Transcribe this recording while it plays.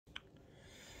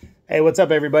Hey, what's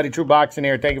up, everybody? True Boxing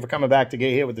here. Thank you for coming back to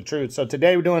get hit with the truth. So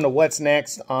today we're doing the What's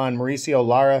Next on Mauricio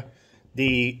Lara,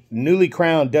 the newly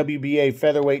crowned WBA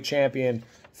Featherweight Champion,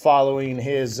 following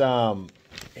his seventh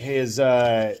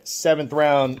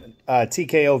round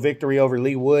TKO victory over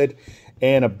Leigh Wood,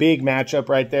 and a big matchup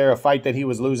right there, a fight that he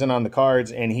was losing on the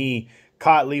cards, and he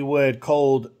caught Leigh Wood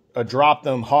cold, dropped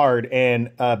him hard,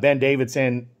 and Ben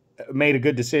Davidson made a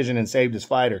good decision and saved his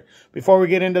fighter. Before we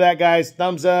get into that, guys,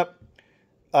 thumbs up.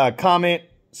 Comment,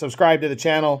 subscribe to the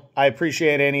channel. I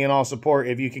appreciate any and all support.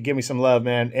 If you could give me some love,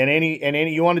 man. And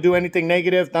any you want to do anything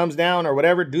negative, thumbs down or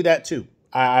whatever, do that too.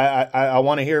 I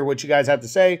want to hear what you guys have to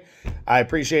say. I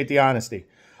appreciate the honesty.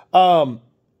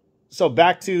 So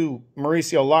back to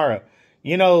Mauricio Lara.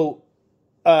 You know,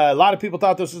 a lot of people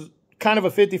thought this was kind of a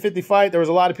 50-50 fight. There was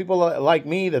a lot of people like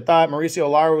me that thought Mauricio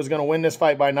Lara was going to win this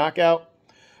fight by knockout.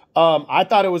 I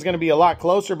thought it was going to be a lot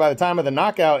closer by the time of the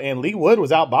knockout, and Leigh Wood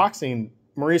was outboxing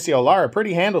Mauricio Lara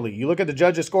pretty handily. You look at the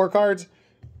judges' scorecards,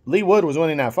 Leigh Wood was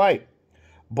winning that fight.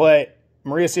 But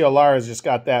Mauricio Lara's just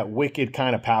got that wicked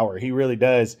kind of power. He really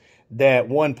does. That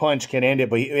one punch can end it.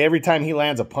 But every time he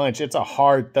lands a punch, it's a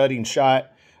hard thudding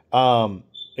shot.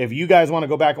 If you guys want to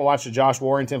go back and watch the Josh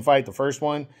Warrington fight, the first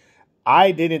one,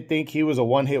 I didn't think he was a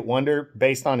one-hit wonder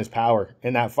based on his power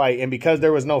in that fight. And because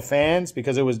there was no fans,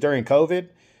 because it was during COVID,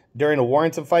 during the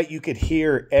Warrington fight, you could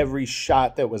hear every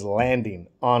shot that was landing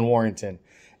on Warrington.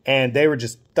 And they were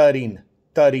just thudding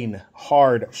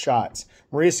hard shots.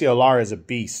 Mauricio Lara is a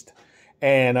beast.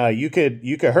 And you could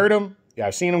hurt him. Yeah,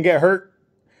 I've seen him get hurt.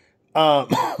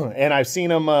 And I've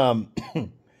seen him,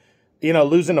 you know,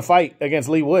 losing a fight against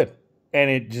Leigh Wood.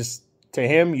 And it just, to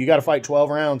him, you got to fight 12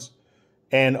 rounds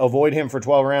and avoid him for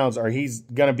 12 rounds, or he's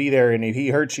going to be there. And if he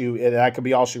hurts you, that could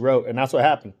be all she wrote. And that's what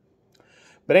happened.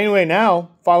 But anyway, now,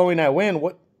 following that win,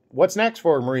 what's next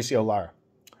for Mauricio Lara?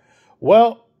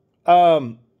 Well,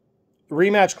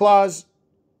 rematch clause.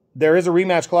 There is a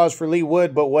rematch clause for Leigh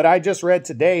Wood, but what I just read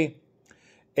today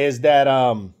is that,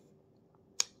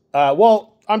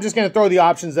 well, I'm just going to throw the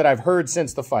options that I've heard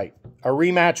since the fight. A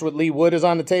rematch with Leigh Wood is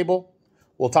on the table.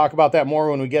 We'll talk about that more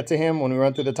when we get to him, when we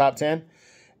run through the top 10.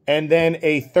 And then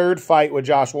a third fight with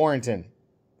Josh Warrington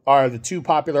are the two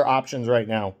popular options right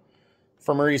now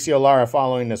for Mauricio Lara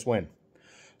following this win.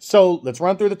 So let's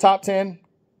run through the top 10,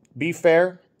 be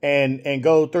fair, and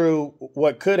go through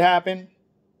what could happen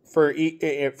for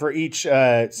each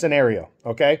scenario,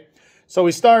 okay? So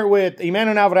we start with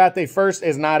Emmanuel Navarrete first,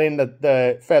 is not in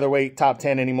the featherweight top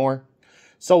 10 anymore.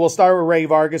 So we'll start with Ray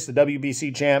Vargas, the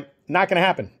WBC champ. Not going to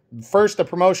happen. First, the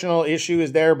promotional issue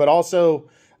is there, but also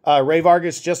Ray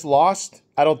Vargas just lost.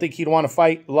 I don't think he'd want to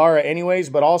fight Lara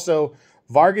anyways, but also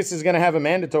Vargas is going to have a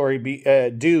mandatory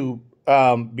due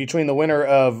between the winner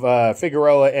of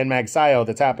Figueroa and Magsayo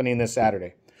that's happening this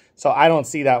Saturday. So I don't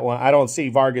see that one. I don't see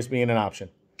Vargas being an option.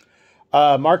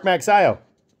 Mark Magsayo,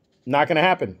 not going to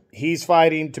happen. He's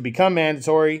fighting to become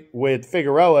mandatory with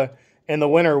Figueroa, and the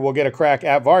winner will get a crack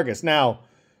at Vargas. Now,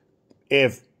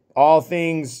 if all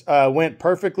things went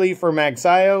perfectly for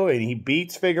Magsayo and he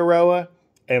beats Figueroa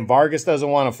and Vargas doesn't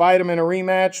want to fight him in a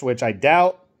rematch, which I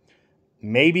doubt,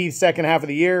 maybe second half of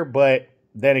the year, but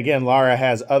then again, Lara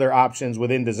has other options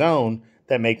within the zone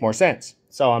that make more sense.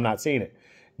 So I'm not seeing it.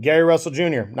 Gary Russell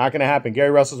Jr., not going to happen. Gary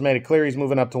Russell's made it clear he's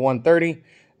moving up to 130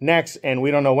 next, and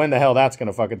we don't know when the hell that's going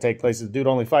to fucking take place. This dude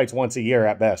only fights once a year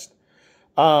at best.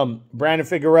 Brandon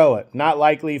Figueroa, not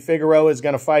likely. Figueroa is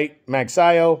going to fight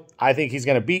Magsayo. I think he's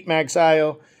going to beat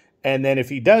Magsayo. And then if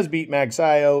he does beat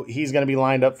Magsayo, he's going to be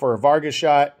lined up for a Vargas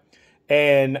shot.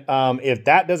 And if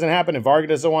that doesn't happen, if Vargas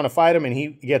doesn't want to fight him and he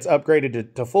gets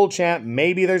upgraded to full champ,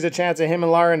 maybe there's a chance of him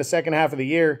and Lara in the second half of the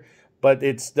year. But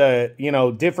it's the, you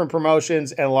know, different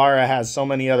promotions, and Lara has so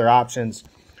many other options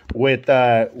with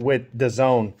the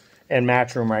zone and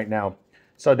Matchroom right now.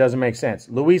 So it doesn't make sense.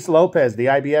 Luis Lopez, the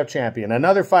IBF champion.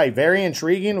 Another fight, very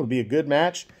intriguing, would be a good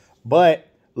match. But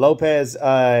Lopez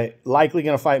likely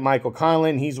going to fight Michael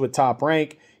Conlan. He's with Top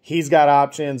Rank. He's got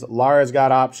options. Lara's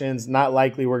got options. Not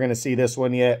likely we're going to see this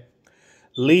one yet.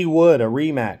 Leigh Wood, a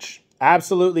rematch.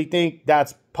 Absolutely think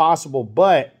that's possible.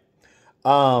 But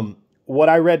what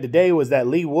I read today was that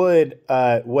Leigh Wood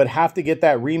would have to get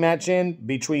that rematch in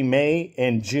between May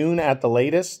and June at the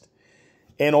latest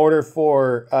in order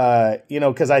for, you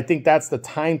know, because I think that's the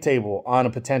timetable on a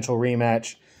potential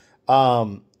rematch.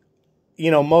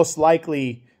 You know, most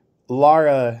likely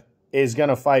Lara is going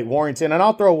to fight Warrington. And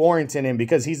I'll throw Warrington in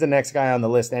because he's the next guy on the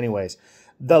list anyways.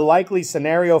 The likely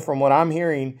scenario from what I'm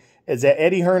hearing is that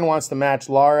Eddie Hearn wants to match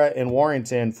Lara and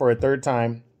Warrington for a third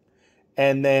time.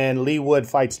 And then Leigh Wood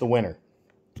fights the winner.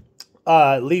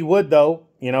 Leigh Wood, though,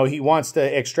 you know, he wants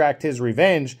to extract his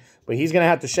revenge But he's going to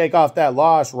have to shake off that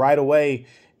loss right away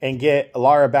and get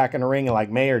Lara back in the ring in like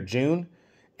May or June.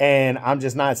 And I'm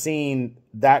just not seeing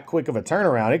that quick of a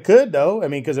turnaround. It could, though. I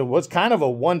mean, because it was kind of a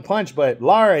one punch, but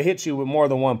Lara hits you with more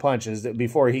than one punches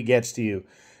before he gets to you.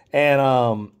 And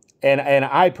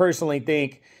I personally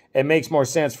think it makes more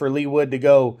sense for Leigh Wood to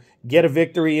go get a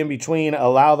victory in between,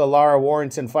 allow the Lara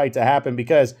Warrington fight to happen,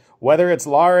 because whether it's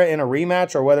Lara in a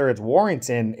rematch or whether it's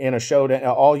Warrington in a showdown,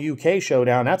 all UK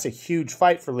showdown, that's a huge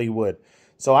fight for Leigh Wood.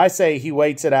 So I say he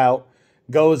waits it out,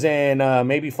 goes and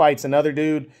maybe fights another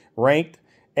dude ranked,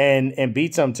 and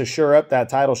beats him to shore up that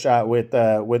title shot with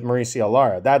Mauricio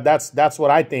Lara. That's what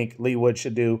I think Leigh Wood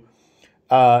should do,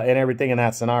 and everything in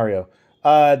that scenario.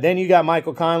 Then you got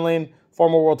Michael Conlan,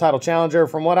 former world title challenger.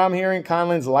 From what I'm hearing,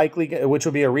 Conlan's likely, which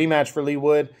would be a rematch for Leigh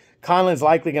Wood, Conlan's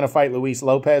likely going to fight Luis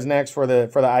Lopez next for the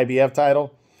IBF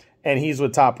title, and he's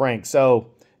with Top Rank.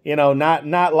 So, you know,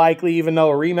 not likely, even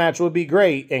though a rematch would be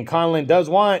great, and Conlan does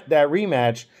want that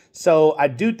rematch. So I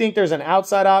do think there's an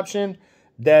outside option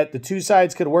that the two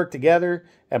sides could work together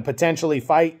and potentially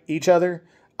fight each other.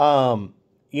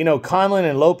 You know, Conlan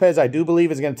and Lopez, I do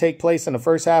believe, is going to take place in the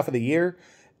first half of the year.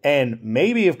 And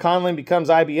maybe if Conlan becomes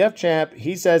IBF champ,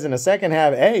 he says in the second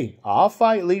half, hey, I'll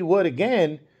fight Leigh Wood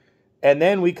again. And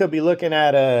then we could be looking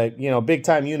at a, you know,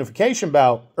 big-time unification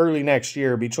bout early next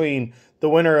year between the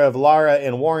winner of Lara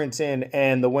and Warrington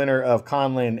and the winner of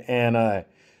Conlan and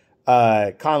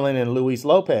Luis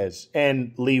Lopez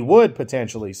and Leigh Wood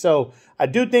potentially. So I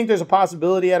do think there's a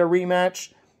possibility at a rematch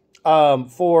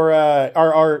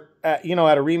you know,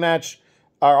 at a rematch.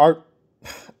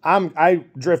 I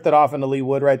drifted off into Leigh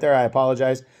Wood right there. I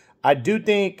apologize. I don't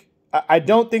think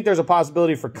there's a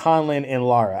possibility for Conlan and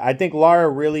Lara. I think Lara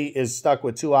really is stuck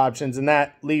with two options, and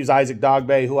that leaves Isaac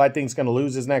Dogbe, who I think is going to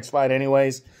lose his next fight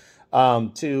anyways,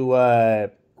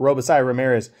 to Robesai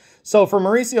Ramirez. So for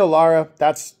Mauricio Lara,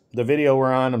 that's the video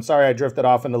we're on. I'm sorry I drifted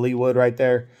off into Leigh Wood right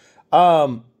there.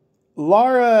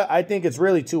 Lara, I think it's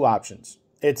really two options.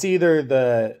 It's either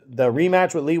the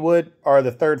rematch with Leigh Wood or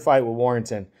the third fight with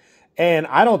Warrington. And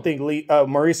I don't think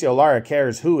Mauricio Lara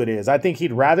cares who it is. I think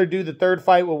he'd rather do the third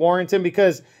fight with Warrington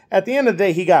because at the end of the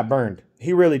day, he got burned.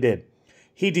 He really did.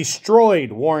 He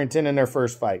destroyed Warrington in their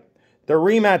first fight. The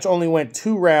rematch only went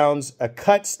 2 rounds. A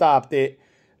cut stopped it.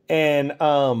 And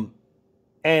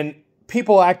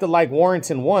people acted like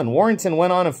Warrington won. Warrington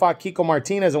went on and fought Kiko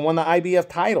Martinez and won the IBF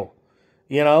title.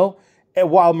 You know? And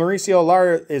while Mauricio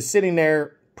Lara is sitting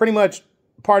there pretty much,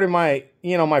 pardon my,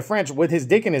 you know, my French, with his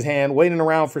dick in his hand, waiting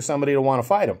around for somebody to want to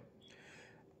fight him.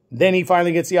 Then he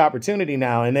finally gets the opportunity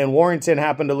now. And then Warrington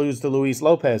happened to lose to Luis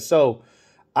Lopez. So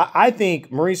I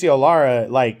think Mauricio Lara,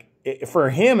 like, for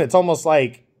him, it's almost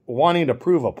like wanting to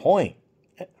prove a point.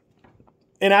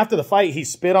 And after the fight, he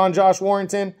spit on Josh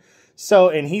Warrington. So,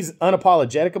 and he's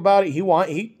unapologetic about it.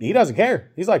 He doesn't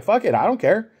care. He's like, fuck it, I don't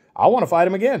care. I want to fight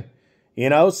him again. You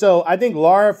know, so I think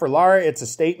for Lara, it's a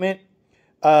statement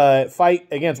fight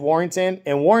against Warrington.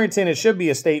 And Warrington, it should be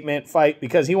a statement fight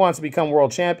because he wants to become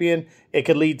world champion. It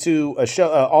could lead to a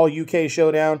all-UK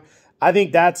showdown. I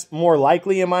think that's more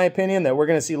likely, in my opinion, that we're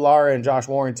going to see Lara and Josh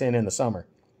Warrington in the summer.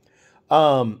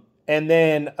 And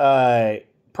then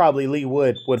probably Leigh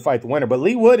Wood would fight the winner. But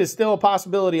Leigh Wood is still a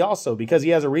possibility also because he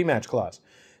has a rematch clause.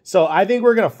 So I think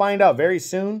we're going to find out very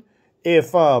soon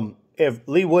if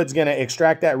Leigh Wood's going to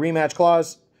extract that rematch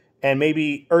clause, and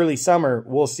maybe early summer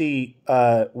we'll see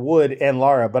Wood and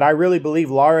Lara. But I really believe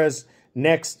Lara's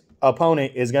next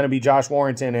opponent is going to be Josh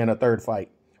Warrington in a third fight,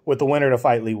 with the winner to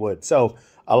fight Leigh Wood. So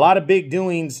a lot of big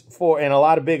doings and a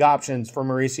lot of big options for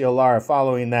Mauricio Lara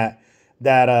following that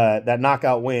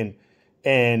knockout win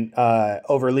and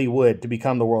over Leigh Wood to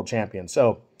become the world champion.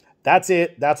 So that's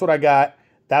it. That's what I got.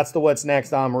 That's the what's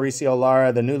next on Mauricio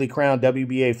Lara, the newly crowned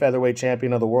WBA Featherweight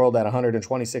Champion of the world at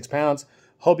 126 pounds.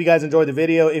 Hope you guys enjoyed the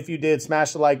video. If you did,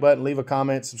 smash the like button, leave a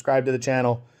comment, subscribe to the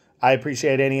channel. I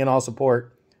appreciate any and all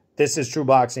support. This is True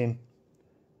Boxing.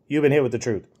 You've been hit with the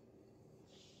truth.